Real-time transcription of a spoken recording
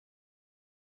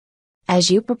As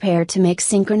you prepare to make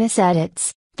synchronous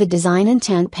edits, the Design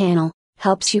Intent panel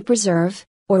helps you preserve,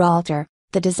 or alter,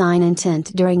 the design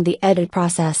intent during the edit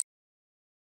process.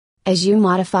 As you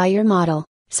modify your model,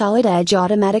 Solid Edge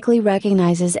automatically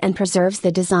recognizes and preserves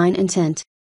the design intent.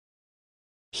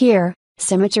 Here,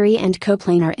 symmetry and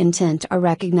coplanar intent are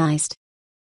recognized.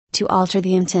 To alter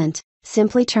the intent,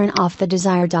 simply turn off the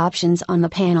desired options on the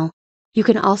panel. You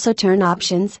can also turn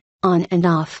options on and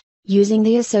off using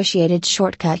the associated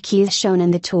shortcut keys shown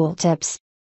in the tooltips.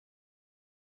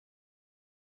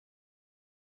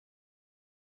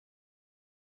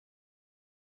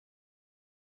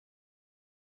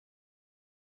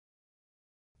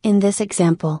 In this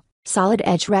example, Solid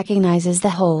Edge recognizes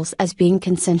the holes as being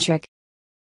concentric.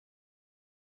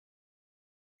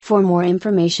 For more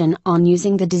information on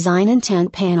using the Design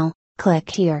Intent panel, click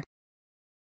here.